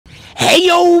Hey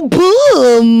yo,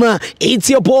 boom! It's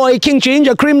your boy King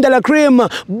Ginger, cream de la cream.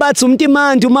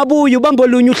 Batsumtimandi umabuyu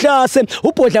bambolunyu hlase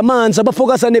ubhodla manzi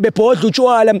abafokasa nebebhodla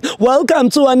utshwala.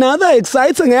 Welcome to another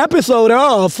exciting episode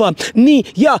of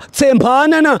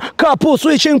NIYATHEMBANA NA. Couple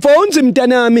switching phones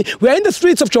mntanami. We're in the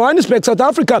streets of Johannesburg, South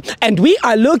Africa, and we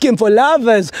are looking for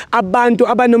lovers. Abantu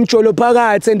abanomjolo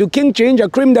phakathi and King Ginger,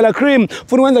 cream de la cream.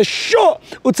 Funa wenza sure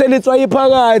uthelitswa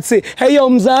iphakathi. Hey yo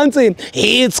Mzansi,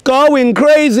 it's going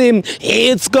crazy.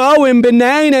 It's going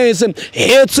bananas.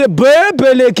 It's a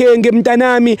burbly king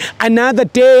mtanami. Another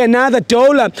day, another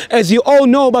dollar. As you all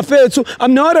know, bafethu,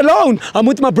 I'm not alone. I'm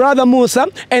with my brother Musa,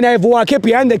 and I've walked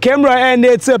behind the camera, and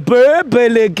it's a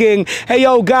burbly king. Hey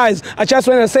yo guys, I just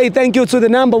want to say thank you to the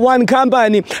 #1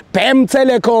 company, BAM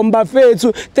Telecom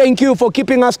bafethu. Thank you for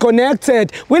keeping us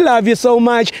connected. We love you so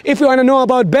much. If you want to know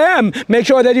about BAM, make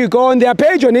sure that you go on their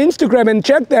page on Instagram and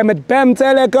check them at BAM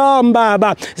Telecom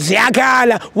baba.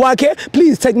 Ziakala. Okay,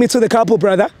 please take me to the couple,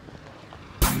 brother.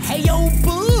 Hey yo,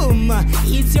 boom!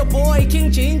 It's your boy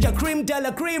King Ginger, cream de la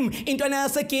cream. Intwana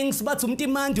yase Kings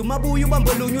batsumtimandi umabuyu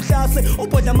bambolunyu hlase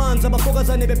ubhodla manzi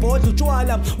abafokasa nebebhodla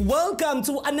utshwala. Welcome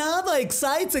to another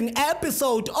exciting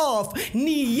episode of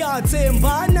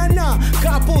NIYATHEMBANA NA.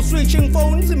 Couple switching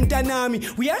phones mntanami.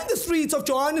 We are in the streets of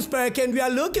Johannesburg and we are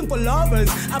looking for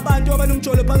lovers. Abantu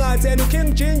abanomjolo phakathi and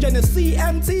King Ginger ne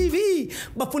CMTV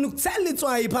bafuna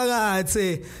ukuthelitswa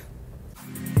iphakathi.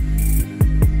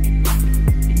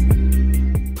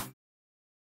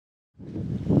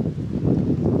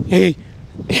 Hey,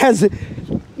 yazi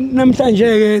namhlanje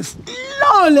ke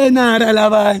lole nara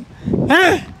labantu.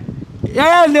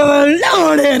 Yazi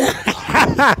lole.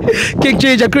 King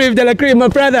Ginger, cream de la cream, my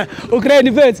brother.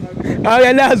 Ukraine first.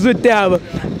 Awuyalazi udaba.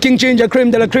 King Ginger,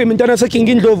 cream de la cream. Intwana King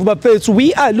Indlovu bafethu.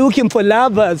 We are looking for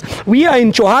lovers. We are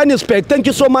in Johannesburg. Thank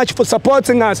you so much for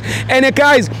supporting us. And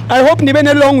guys, I hope nibe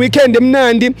ne long weekend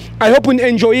emnandi. I hope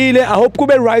enjoyile. I hope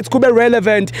kube right, kube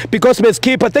relevant because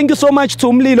beskipper. Thank you so much to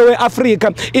Umlilo we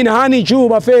Africa in Honeydew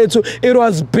bafethu. It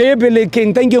was baby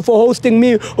king. Thank you for hosting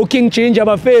me, King Ginger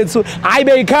bafethu.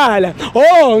 Ayibekhala.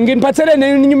 Oh, nginiphathele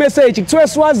nenye message. Kuthiwa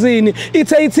Swazini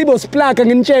ithe iThibos plug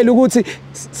nginitshela ukuthi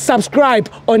subscribe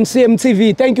on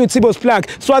CMTV. Thank you Thibos plug.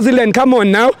 Swaziland, come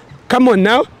on now. Come on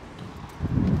now.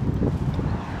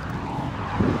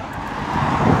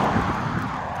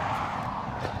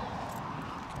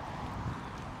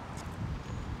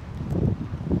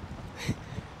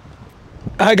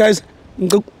 Hi guys.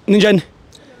 Ninjani?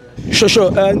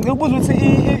 Sure. Ngibuza ukuthi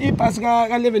ibhasi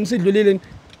ka11 sidlulile.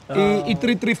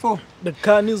 I334. The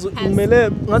car is umele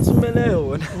ngathi umele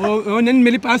yona. Oh,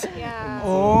 nenimele ibhasi?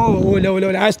 Oh,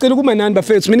 I still kuma nani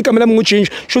bafethu. Mina igama lami nguJinja.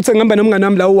 Shuthe ngihamba nomngane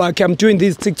wami la wakhe. I'm doing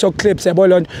these TikTok clips yabo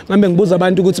lonto. Ngambe ngibuza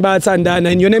abantu ukuthi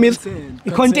bayathandana. And your name is?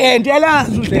 Content.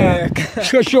 Yalazi udaka.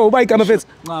 Sure. Uba igama bafethu.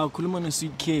 Cha, ukhuluma no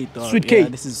Sweet K dog. Sweet K. Yeah,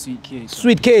 this is Sweet K.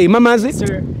 Sweet K. Mamazi?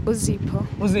 Uzipho.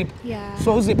 Yeah.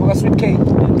 So Uzipho ka Sweet K.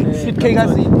 Sweet K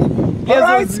kaZipho.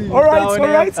 Alright.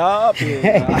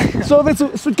 So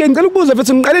bafethu Sweet K ngicela ukubuza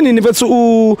bafethu ngiqale nini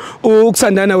bafethu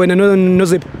ukuthandana wena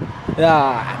noZipho?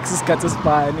 Yeah, isikhathi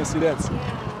esibhayini students.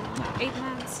 8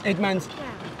 months. 8 months. Yeah.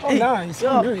 Oh, nice.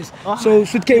 Yeah. Nice. So,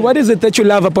 Sweet K, what is it that you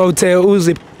love about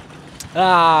Uzip?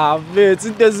 It's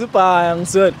into zibhaya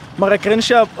ngisho. Mara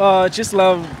friendship, just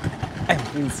love.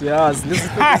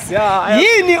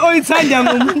 Yini oyithanda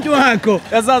ngomuntu wakho?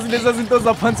 Yazazi lezi zinto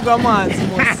zaphansi kwamanzi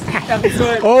mos.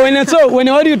 Oh, and so when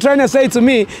what are you trying to say to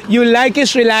me? You like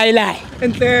Israelite.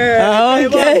 Okay.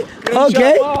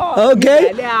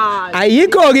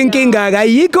 Ayikho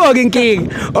inkinga,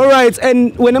 king. All right,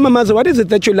 and when Mamaza, what is it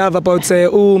that you love about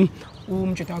umjolo?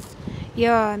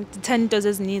 Yeah, the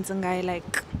ezininzi ngaye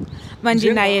like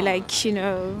manje naye like you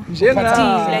know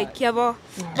like yabo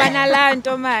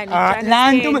banalanto man.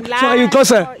 So are you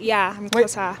closer? Yeah, I'm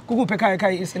closer. Kukuphi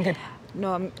ekhaya Eastern Cape?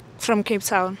 No, I'm from Cape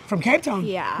Town. From Cape Town?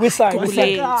 Yeah. Which side?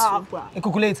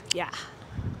 Gugulethu. Yeah.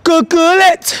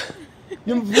 Gugulethu.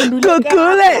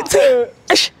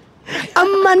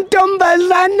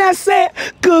 Amantombazana say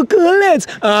Gugulethu.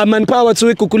 Man power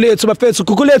to Gugulethu bafethu.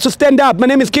 Gugulethu stand up. My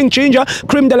name is King Ginger,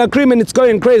 cream de la cream, and it's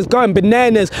going crazy, it's going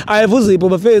bananas. I have Uzipho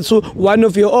bafethu, one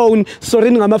of your own. Sorry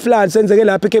ngamaflats senzeke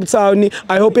lapha Cape Town.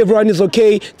 I hope everyone is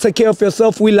okay. Take care of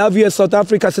yourself. We love you as South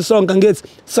Africa. Sisonke ngithi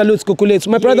salute Gugulethu.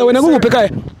 My brother, wena kukuphi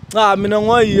ekhaya? Mina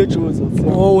ngoyiyo Joseph.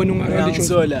 Oh, wena ungarandi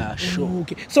Joseph. Sure.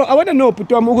 Okay. So I want to know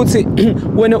bhuti wami ukuthi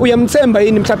wena uyamthemba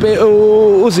yini mhlawumbe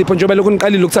Uzipho njengoba lokhu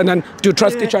niqalile ukuthandana? Do you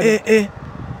trust each other?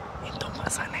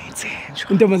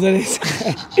 Intombazana itshe.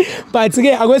 But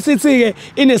ke akwesithi ke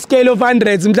in a scale of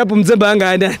 100 mhlawumbe umthemba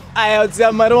kangana?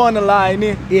 Ayawuthi marijuana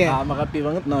line. Yeah.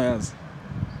 Makapiva ngathi no yazi.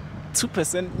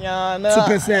 2% nyana.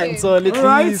 2%. So at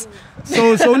least.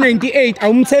 So 98.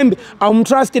 I'm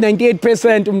trust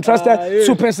 98%. I'm trust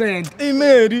 2%.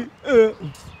 Imedi.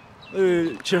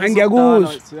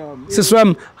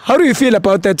 Siswam, how do you feel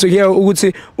about that to hear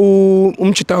ukuthi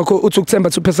umchita wakho uthi ukuthemba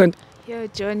 2%? Yo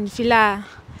John, fila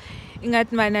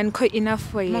ingathi mana nikho enough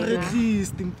for yena. At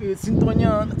least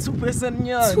intonyana 2%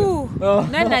 nyana.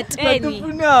 2. Nana 10.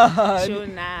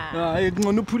 Shona.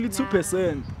 Ngona uphula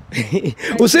 2%.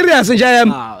 Userious nje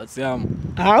yami? Siyami.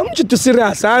 Umchita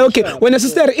serious. Okay. When a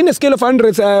sister in a scale of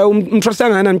 100 umtrust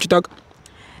ngana umchita wakho?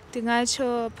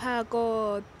 Tingacho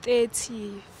phako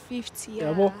 30. 50,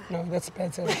 yeah. No, that's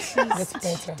better. That's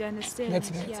better. Do you understand? That's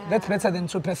better. Yeah. That's better than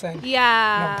 2%.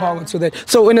 Yeah. No power to that.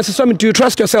 So, in a system, do you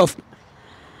trust yourself?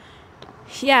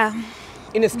 Yeah.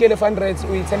 In a scale of 100,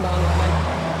 we tend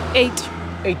 8.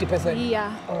 80%.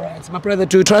 Yeah. All right. My brother,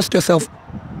 do you trust yourself?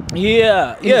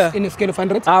 Yeah. In a scale of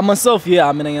 100? Myself, yeah.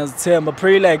 I mean, I was 10, but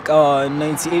pretty like 98%.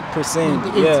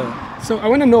 98. Yeah. So I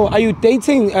want to know, are you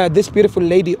dating this beautiful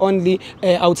lady only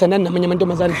outside Namanya?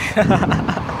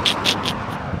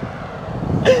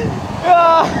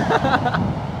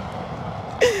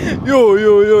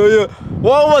 Yo.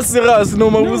 What was serious? No,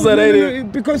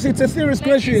 because it's a serious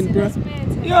question, bro.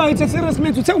 Yeah, it's a serious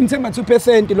matter. To tell me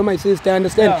 2%, my sister,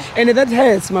 understand? Yeah. And that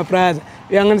hurts, my brother.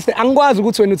 You understand? Angwazi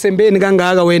ukuthi wena uthembeni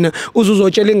kangaka wena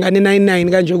uzuzotshela ingane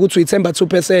 99 kanje ukuthi uyithemba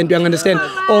 2%, you understand?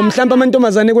 O mhlawumbe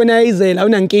amantombazane kwena ayizela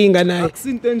awunankinga naye.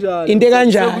 Akusinto enjalo. Into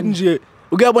kanjani nje?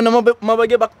 Ukuyabona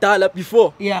mabake bakudala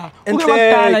before. Yeah. Uke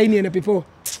bakudala yini yena before?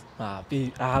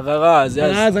 Akakazi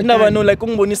yazi. Ndaba no like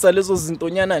ungibonisa lezo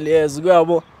zintonyana lezo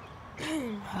kuyabo.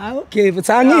 Okay, but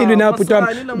angilwi na bhuti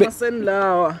wami.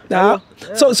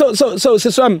 So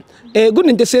siswami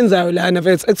kunento esenzayo lana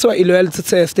mfethu ekuthiwa i-loyalty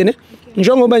test ne.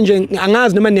 Njengoba nje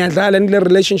angazi noma niyadlala kule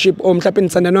relationship or mhlawumbe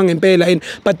nithandanwa ngempela yini,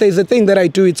 but there is a thing that I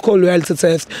do, it's called loyalty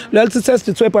test. Loyalty test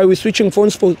is whereby we're switching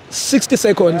phones for 60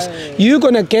 seconds. You're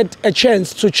gonna get a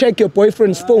chance to check your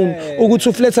boyfriend's phone ukuthi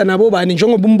ufletha nabo bani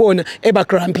njengoba umbona eba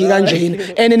grumpy kanjeni,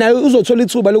 and naye uzothola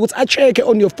ithuba lokuthi a check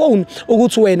on your phone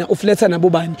ukuthi wena ufletha nabo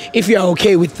bani, if you are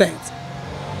okay with that.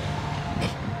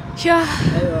 Sure.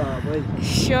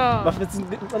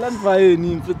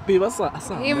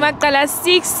 Imaqala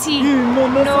 60.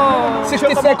 No.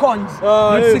 60 seconds.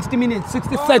 Not 60 minutes.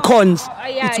 60 seconds.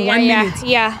 It's 1 minute.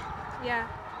 Yeah.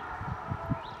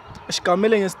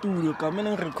 Sikamele ngestudio, kamele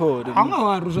ngirecord.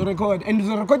 Angawari uzorecord and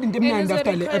uzorecord into emnandi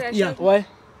after yeah. Why?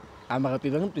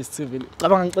 Amakaphika ngibhesivile.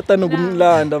 Cabanga ngiceda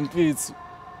nokumlanda mfethu.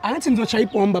 Angithi ngizoshaya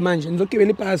ibomba manje,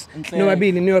 ngizogibela ipasi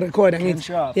nobabili niyorecorda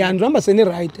ngithi. Yeah, ngihamba seni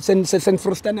right,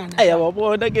 senifrustanana.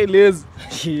 Wabona ke lezi.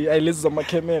 Lezi zama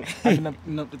camera.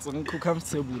 It's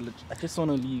uncomfortable. I just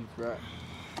want to leave, right?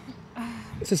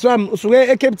 Siswami usuke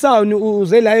eCape Town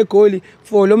uze la eGoli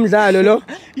for lo mdlalo lo.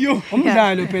 Yo,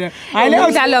 umdlalo phela. Hayi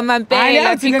umdlalo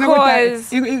mampela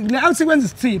because la awuthi kwenza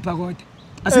isithipha kodwa.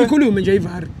 Asikhulume nje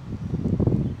ivari.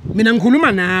 Mina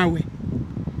ngikhuluma nawe.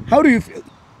 How do you feel?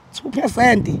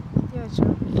 2%. Yeah,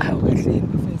 sure. Kahle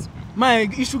mfethu.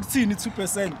 Mike isho ukuthini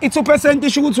 2%? I2%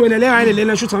 isho ukuthi wena le ngane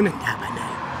lena shothi awunendaba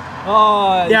nayo.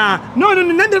 Oh yeah, no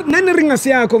nani ringa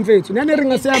yakho mfethu, nani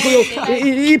ringa yakho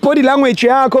I body language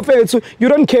yakho mfethu, you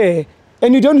don't care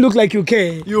and you don't look like you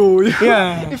care. Yo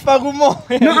yeah, ifaka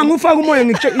umoya. No, angufaka umoya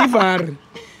ngicheck ivari.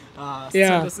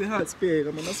 Yeah, sithatha heart spare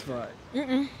kama nasifaya.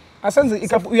 Asenze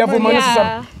uyavuma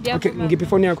nesisa. Okay, ngiphi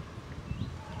phone yakho?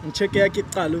 Ngicheck yakhe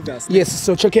iqala uvasi. Yes,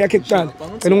 so check yakhe iqala.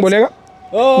 Cela ungiboleka?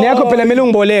 Niyakho phela mele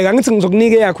ungiboleka, ngithi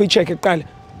ngizokunika yakho icheck iqala.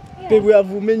 Baby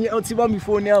uyavuma enye awuthi bamba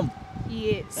ifone yami.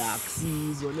 Yes.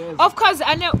 Of course,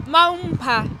 ane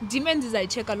maumpa dimenzi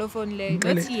zayichecka lo phone le,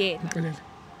 not yena.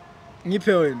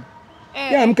 Ngiphe wena?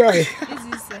 Yeah, I'm guy.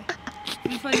 Izise.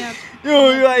 Ifone yakho.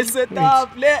 Yo, I set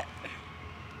up le.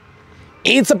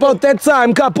 It's about that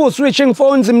time, couples switching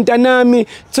phones mntanami.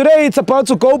 Today it's about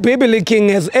to go baby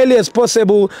licking as early as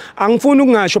possible. Angifuni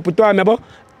ukungasho bhuti wami yabo.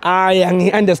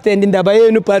 I understand indaba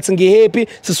yenu but ngihappy.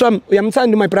 Siswami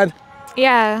uyamthanda my brother?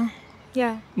 Yeah.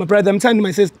 My brother, amthanda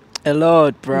my sister. A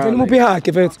lot, bro. Cela muphi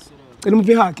hake mfethu. Cela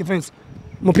muphi hake mfethu.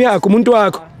 Muphi hake umuntu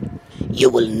wakho.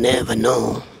 You will never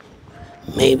know.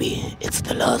 Maybe it's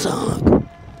the last hug.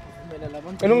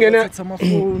 Cela ungena.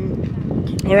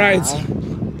 All right.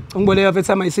 Ungiboleka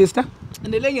mfethu my sister.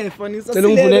 Ndelengefanisa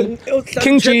silele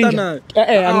King Ginger.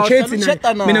 Angichethi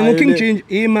naye. Mina ngu King Ginger.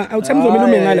 Ima awuthemba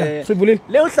uzomelume ngala. Sivulile.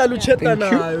 Le uhlala ucheta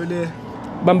nayo le.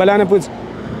 Bambalana mfethu.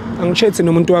 Angichethi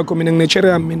nomuntu wakho mina ngine cherry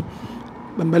yami mina.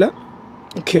 Bambala.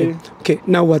 Okay.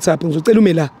 Now what's up? Ngizocela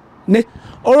ume la. Ne?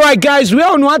 All right, guys, we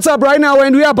are on WhatsApp right now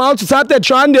and we are about to start the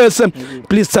trenders.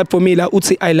 Please type for me la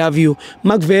uthi I love you.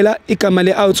 Makuvela igama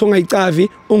le out ungayicavi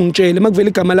ungitshele. Makuvela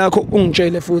igama lakho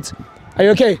ungitshele futhi. Are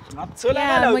you okay? Yeah,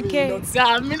 I'm okay.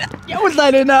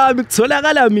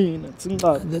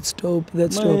 That's dope.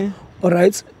 That's dope. All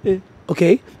right.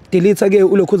 Okay. Delete again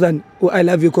ulokhuzani I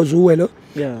love you cause uwelo.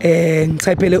 Yeah. And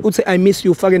typele uthi I miss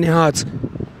you fucking heart.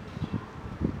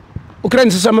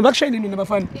 Ukraine sisama bakushayela nini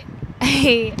abafana?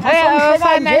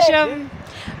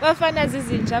 Bafana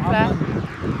zizinja bra.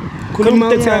 Khuluma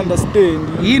understand.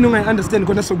 Yini ungayi-understand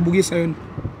khona sokubukisa yona?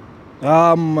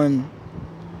 Ah man.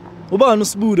 Ubani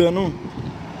usibuda no?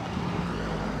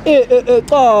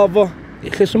 Qava.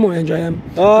 Ihlisa umoya nje yami.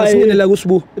 Hayi. Asingene la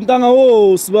kusibu. Intanga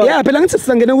wo siba. Yeah, phela ngithi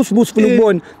sisangena kusibu sifuna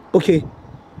ukubona. Okay.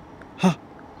 Ha.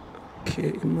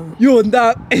 Okay, ma. Yo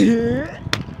nda.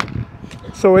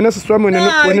 So wena siswami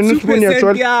wena nisibuni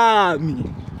yathola. Yami.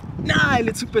 Nah,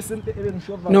 le 2%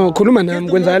 ebengishova. No, khuluma nami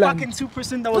kwenzakalani? Fucking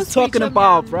 2% I was talking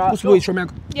about, bro. Usibu isho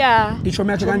yakho. Yeah. Isho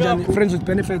yakho kanjani? Friends with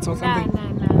benefits or something?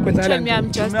 Nah. Kwenzakalani?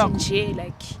 I'm just in jail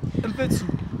like. Mfethu.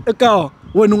 Eka,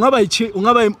 wena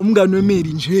ungaba umngani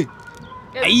wemeli nje.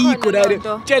 Ayikho la.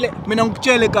 Tshele mina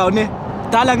ngikutshele ka ne.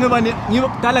 Dala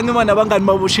ngiba nabangani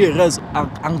babosherezo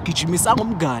angigijimisa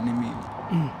ngomngane mina.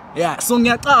 Yeah, so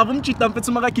ngiyacaba umjita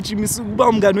mfethu makagijimisa kuba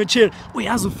umngani wecherry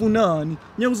uyazi ufunani.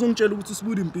 Ngeke uzongitshela ukuthi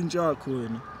usibuda impintshi yakho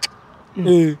wena.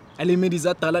 Ale medi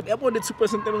zadala yabona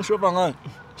 2% ebengishova ngayo.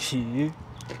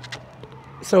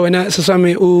 So wena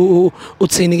sisami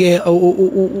uthini ke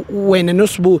wena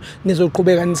nosibu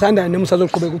nizoqhubeka nisandana noma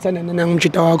usazoqhubeka uthandana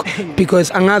nangumjita wakho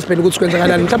because angazi phela ukuthi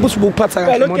kwenzakalani mhlawumbe usibu ukuphatha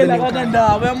kahle more than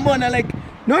uyambona like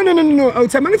no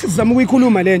awuthemba ngithi sizama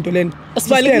ukuyikhuluma lento lena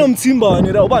asibale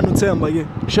kunomthimbane la ubani uThemba ke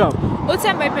sharp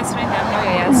uThemba best friend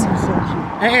yami yazi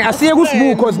asiye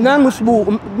kusibu because nangu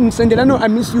usibu ngisendela no I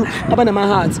miss you abanama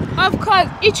hearts of course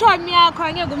ichomi yakho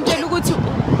angeke umtshela ukuthi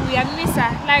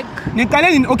uyamisa like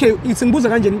niqale nini okay singibuza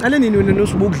kanje niqale nini wena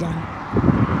nosibu ukudlana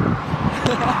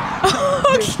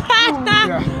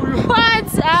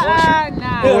what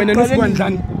nah wena nosibu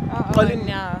ukudlana qale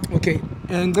na okay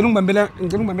ngicela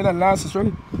ungibambela la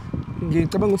siswami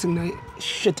ngicabanga ukuthi ngina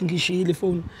shit ngishiyile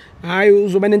phone hayi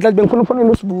uzoba nenhlanhla bengikhona phone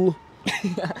nosibu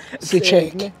si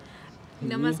check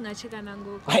noma singacheka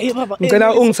nangoku hayi baba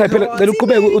ngicela ungithayiphela ngicela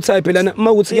uqhubeke uthayiphe lana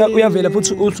uma uthi uyavela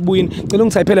futhi usibuyini ngicela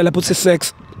ungithayiphela lapho uthi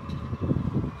sex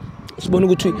sibona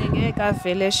ukuthi ngeke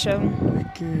avele show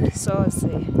okay so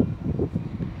say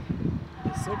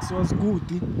the sex was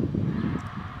good.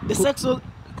 The sex was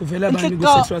kuvela bani ku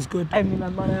sex was good. I mean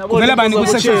man yabona kuvela bani ku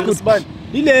sex was good.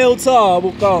 Ile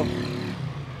uThabo ka.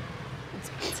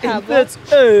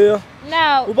 Thabo.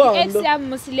 Now ex yami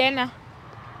Musilena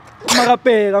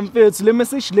makabheka mfethu le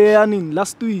message le yanini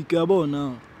last week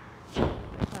yabona.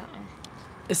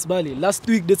 Esibali last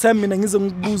week the time mina ngize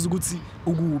ngikubuza ukuthi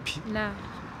ukuphi. na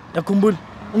Yakhumbula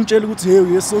ungitshela ukuthi hey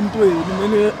uyesontweni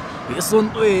mina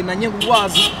esontweni anyeke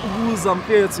ukwazi ukuza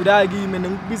mfethu la kimi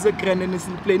ngikubize egrand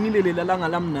nesiplanile lela langa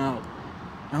lami nawe.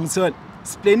 Angithola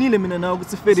siplanile mina nawe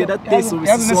ukuthi fede that day so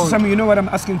you know what I'm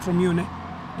asking from you ne?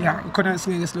 Yeah, khona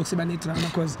singeke silokhu siba ne drama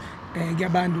because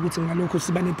kuyabantu ukuthi ngalokho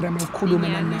siba ne drama ukukhuluma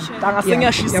nami.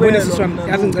 Angasengiyashisa. Yabona siswami,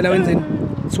 yazi ngicela wenzeni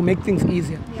to make things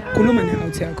easier. Khuluma ne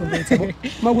out yakho mfethu.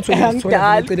 Makuthi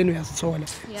uyasithola eceleni uyasithola.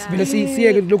 Sibile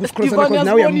siyeke lokhu scroll because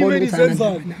now uyambona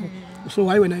ukuthi so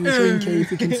why when I'm showing care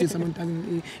if you can see someone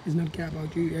is not care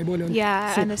about you yayibona yona.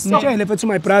 Yeah, I understand. Ngitshele mfethu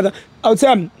my brother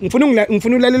awuthami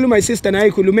ngifuna ulalela my sister naye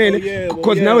ikhulumele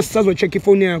because nawe sisazo check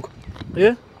ifone yakho.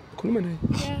 Yeah? Khuluma naye.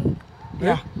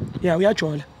 Yeah,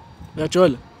 uyajola.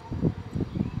 Uyajola?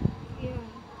 Yeah,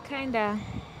 kinda.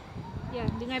 Yeah,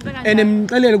 ngingayibeka and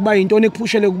ngicela ukuba intoni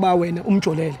ekuphushele ukuba wena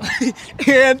umjolele.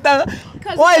 Yenta.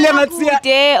 Wayile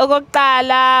ngathi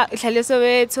okokuqala uhlale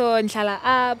Soweto nihlala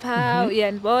apha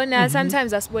uyandibona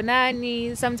sometimes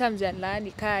asibonani sometimes uyandlana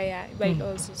ekhaya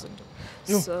bayilozo zonto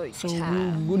so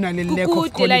kunale lack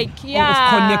of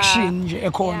connection nje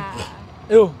ekhona.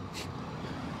 Yo.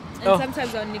 And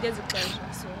sometimes awunikeza ixesha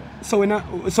so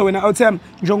wena awuthami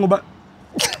njengoba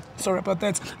sorry about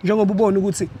that njengoba ubona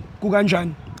ukuthi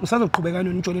kukanjani usazoqhubeka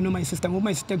nonjole noma isister ngoba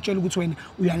my sister ekutshela ukuthi wena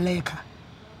uyaleka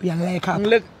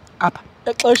apha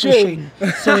exesheni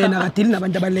so yena akadili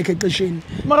nabantu abaleka exesheni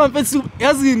mara mfethu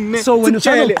yazini so wena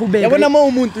usazoqhubeka yabona uma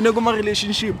umuntu nekuma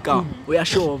relationship ka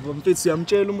uyashova mfethu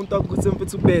uyamtshela umuntu wakho ukuthi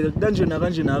mfethu ubheke kanje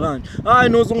nakanje hayi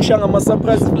nozongishanga ama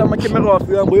surprise la camera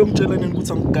wafika ngoyomtshela nini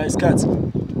ukuthi angigaya isikhathi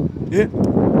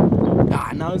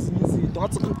Ah, nawo izinto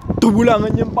ngathi dubula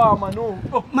ngenye impama no.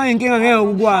 Manje inkinga ngeke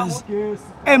ukwazi.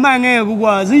 Manje ngeke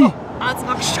ukwazi. Athi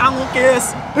ngakushanga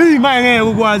ugesi. Manje ngeke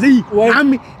ukwazi.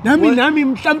 Nami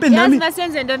mhlambe nami.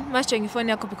 Masenze ntoni masho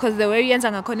ngifone yakho because the way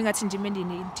uyenza ngakhona ngathi nje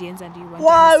imendini ndiyenza ndiyiwona.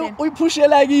 Why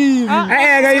uyiphushela kimi?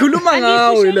 Khuluma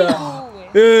ngawe la.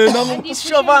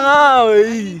 Namushoba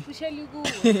ngawe.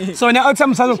 So now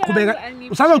awuthamba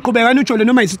usazoqhubeka ujole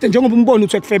noma isiste njengoba umbona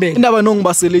uthi ekufebela. Indaba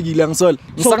nongibaselekile angisola.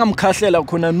 Ngisangamkhahlela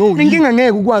khona no yi. Inkinga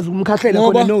ngeke ukwazi ukumkhahlela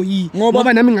khona no yi.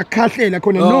 Ngoba nami ngakhahlela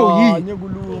khona no yi.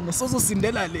 Nyekulunga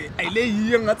sozosindela le ayile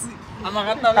yi ngathi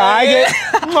hayi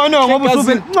ngcono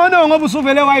ngoba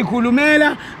usuvele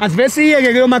wayikhulumela asivese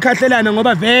iyeke ke yomakhahlelana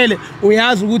ngoba vele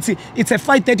uyazi ukuthi it's a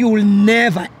fight that you will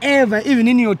never ever even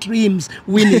in your dreams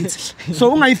win it.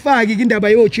 So ungayifaki indaba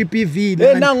yo GBV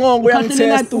la nangongo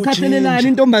uyangitesta ukhathelelana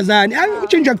intombazane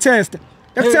utshintsha kutesta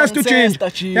Access to change.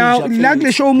 Now,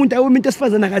 like show umuntu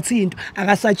esifazana akathinto,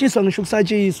 akasatshiswa ngisho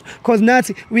ukusatshiswa because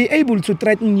nathi we able to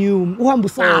threaten you. Uhamba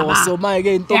usaba. So my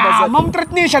ke intombazana.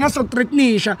 Mamthreatenisha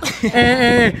nasokuthreatenisha.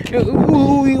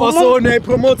 Also ne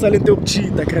promote lento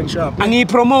yokucheata Crenshaw.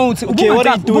 Angiyipromote.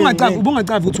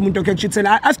 Ubungacavi ukuthi umuntu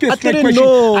okuchithela. I ask you a straight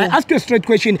question. I ask you a straight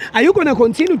question. Are you going to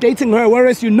continue dating her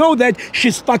whereas you know that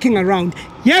she's fucking around?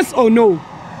 Yes or no?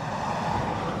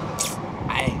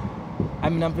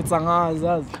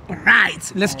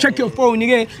 Right, let's check your phone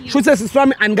again. Shoot us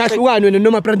from and gashuan when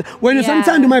no my brother. When you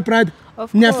sometimes my brother,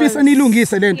 Niafisa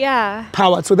nilungise then. Yeah.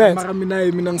 Power to that.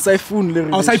 Mina ngisayifuni le.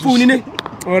 Awusayifuni ne?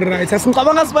 All right.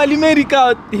 Ngicabanga sibali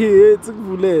medical.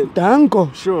 Sikuvulele. Danko.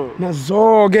 Sure.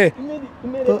 Nazoke.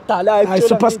 Dala I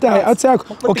superstar.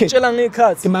 Awuthakho. Okay. Ngitshela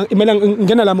ngekhathi. Imela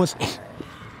ngena la mos.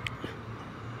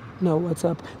 No,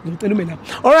 WhatsApp.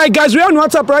 All right, guys, we're on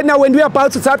WhatsApp right now. When we're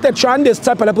about to tap that trend, this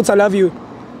type of I love you.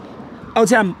 I'll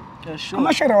tell him. I'm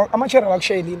not sure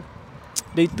actually.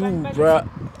 They do, bro.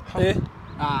 Eh?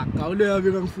 Kaule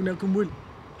yabe ngifuna kumbuli.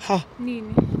 Ha.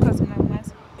 Nini? Because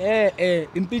unangazi.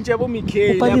 Impintshe yabo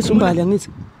Mikhe. Upalisa umbali angithi.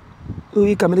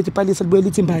 Igama lethi Palisa libuye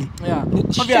lithi imbali. Yeah.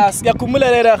 Obvious,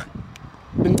 ngiyakhumbula lela.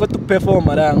 Bengicela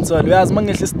ukuperforma la ngisolo. Uyazi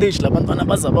mangehla stage labantwana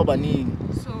bazaba abaningi.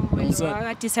 So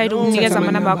decide ukunikeza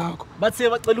amanamba akho. Bathe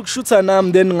bacela ukushutha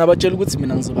nami then ngabatshela ukuthi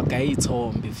mina ngizobagaya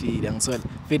ithombe file angisole.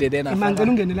 Fide then after.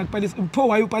 Mangicela ungene la kuPalisa. Pho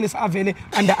why uPalisa avele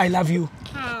and I love you.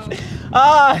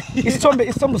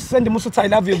 Isithombe sisende musuthi I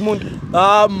love you kumuntu.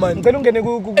 Man. Ngicela ungene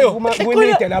ku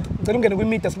media lapho. Ngicela ungene ku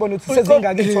media sibone ukuthi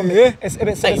sezingaki ithombe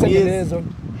esebesebelezo.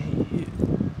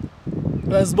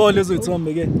 Uyazibona lezo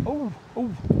ithombe ke.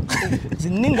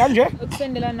 Ziningi kanje?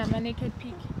 Ukusendela nama naked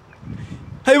pic.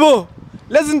 Hayibo.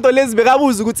 Lezi zinto lezi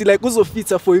bekabuza ukuthi like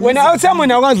uzofitha for you. Wena awuthi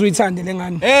mina akwazi uyithande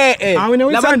lengane.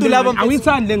 Labantu laba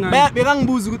awuyithande lengane.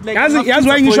 Bekangibuza ukuthi like yazi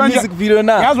why ngisho nje music video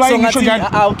na. Yazi why ngisho njalo.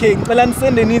 Okay, ngicela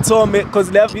nisende nithombe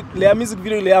because le music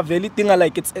video le vele idinga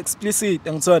like it's explicit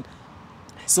angithona.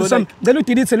 So ngicela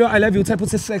udelete lo I love you type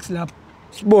uthi sex lapho.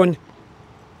 Sibone.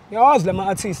 Yazi lama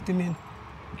artist mina.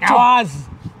 Yazi.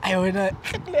 Ayi wena lese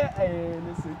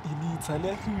delete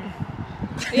le.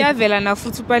 Iyavela na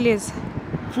futhi uPalisa.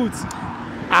 Futhi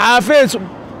fethu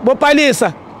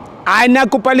boPalisa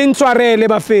ayinakupala intshwarele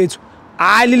bafethu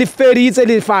liliferitse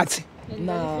lifathi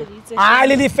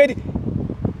liliferi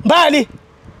mbali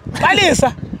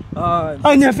Palisa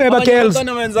anyafeba girls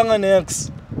abantwana benzanga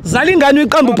next zala ingane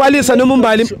uyiqamba uPalisa noma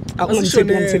umbali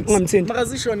ungamthinti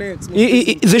makazisho next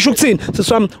zisho ukuthini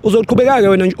siswami uzoqhubeka ke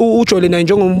wena ujole naye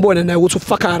njengombona naye ukuthi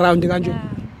ufuck around kanje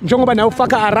njengoba naye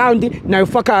ufuck around naye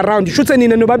ufuck around shuthe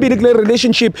nina nobabili kule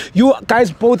relationship you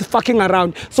guys both fucking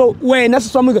around so wena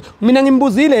siswami mina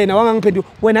ngimbuzile yena wangangiphendula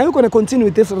when are you going to continue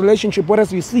with this relationship what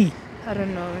else you see I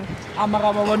don't know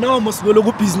amakaba bona mosibolo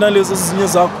ku business lezo sizinye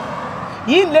zakho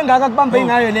yini lengaka kubambe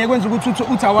ngayo le kwenza ukuthi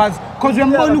uthi awazi because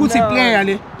uyambona ukuthi iplayer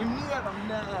le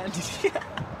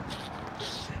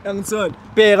angitholi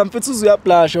bheka mfethu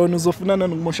uzuyaplasha wena uzofunana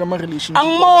nokumosha ama relationship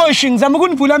angimoshi ngizama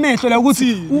ukunivula amehlo la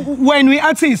ukuthi when we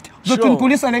artist uzothi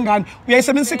ngikhulisa lengane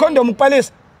uyayisebenzisa icondom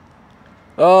ukuPalisa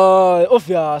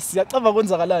obvious siyacava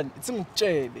kwenzakalani ithi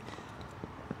ngikutshele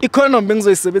icondom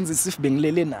bengizoyisebenzisa if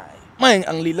bengilele naye manje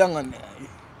angililanga naye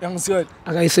yangisiyo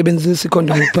akayisebenzisa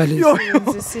icondom ukuPalisa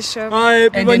hayi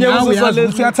banye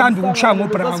uyathanda ukushaya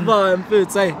ngoBrown asiba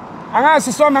mfethu hayi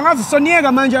angazi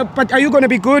soniyeka manje but are you going to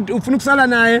be good ufuna ukusala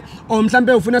naye or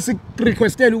mhlambe ufuna si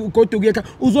requestele ugoduka yekha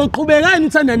uzoqhubekani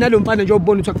uthanda nalomfana nje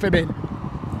ubona ukuthi akufebela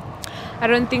I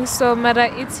don't think so mara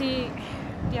ithi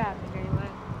yeah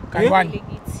kayiwani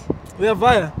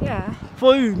uyavaya yeah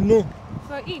for you no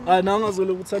For ini.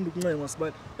 Nangazolo ukuthanda ukuncenga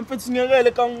sibani. Mfethu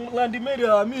ngiyekele kangandimeli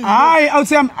yami. Hayi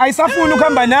awuthami ayisafuna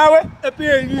ukuhamba nawe.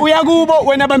 Uya kubo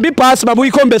wena bamba ibhasi babu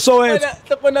ikhombe Soweto.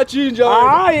 Hlapana jinja.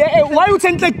 Hayi why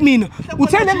uthenhle kumina?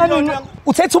 Uthele ngani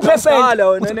uthe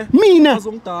 2%. Mina.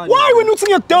 Why wena uthi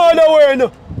ngiyakudala wena?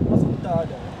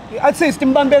 Artist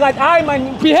mbambe kathi hayi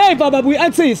man behave baba buyi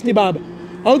artist baba.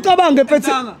 Awucabange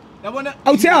mfethu. Yabona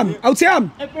awuthami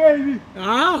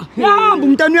yahamba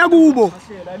umntana uyakubo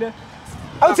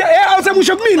awuthami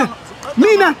usho kumina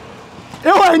wena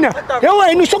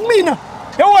usho kumina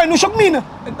usho kumina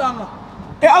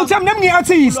awuthami nami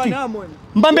ngiyi-artist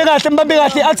mbambe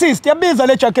kahle artist yabiza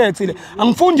le jacket le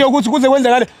angifuni nje ukuthi kuze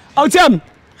kwenzakale awuthami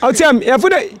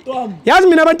yafuna yazi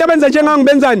mina abantu abenza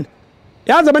njengangibenzani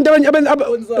yazi abantu abenza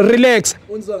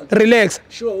relax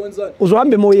sure wenzani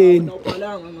uzohamba emoyeni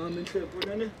awubhalanga ngami enhle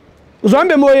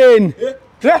uzohamba emoyeni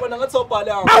wena ngathi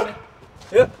awubhalanga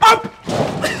up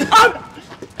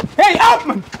hey up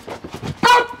man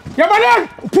up yabaleka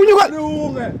uphunyuka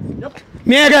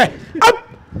miyeke up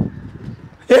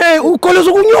hey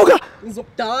ukholeza ukunyuka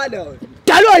ngizokudala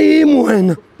dalwa yimi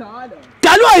wena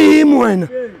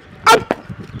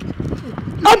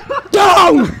up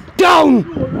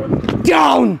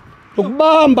down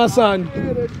ukubamba sana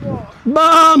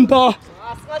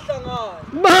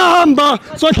bamba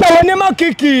sohlangana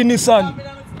emagigini sana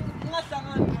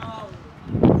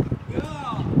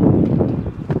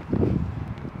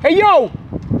hey yo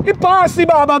ibhasi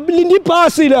baba linda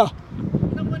ibhasi la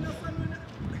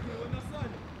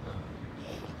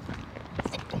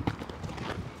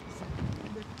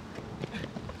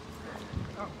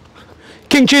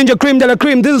King Ginger Cream de la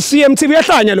Cream, this is CMTV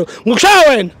yahlanya lo ngokushaya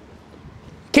wena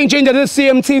King Ginger, this is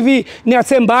CMTV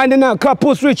NIYATHEMBANA na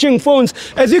couple switching phones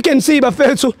as you can see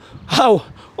bafethu how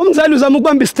umzali uzama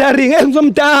ukubamba steering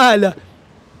ngizomdala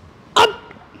up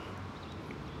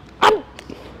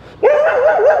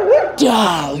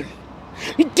down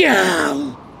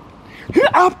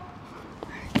up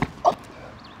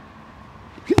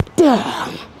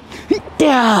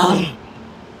down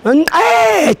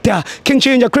King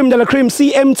Ginger Cream de la Cream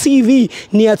CMTV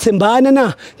NIYATHEMBANA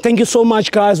na. Thank you so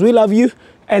much guys, we love you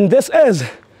and this is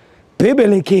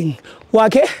Bibili King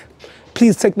Wake,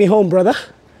 please take me home brother.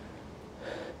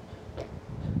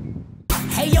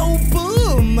 Hey yo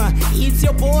boom, it's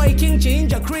your boy King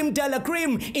Ginger Cream de la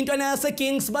Cream intwana yase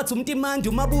Kings bathi umtimandi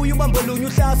umabuya ubambolunya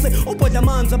uhlase ubhodla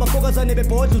amanzi abafokazane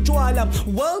bebhodla utshwala.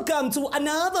 Welcome to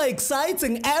another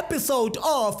exciting episode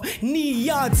of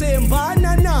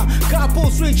NIYATHEMBANA na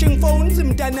couple switching phones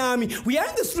mntanami. We are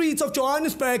in the streets of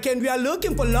Johannesburg and we are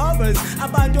looking for lovers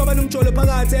abantu abanomjolo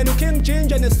phakathi and King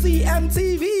Ginger ne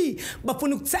CMTV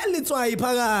bafuna ukuthela itswayi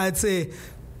phakathi.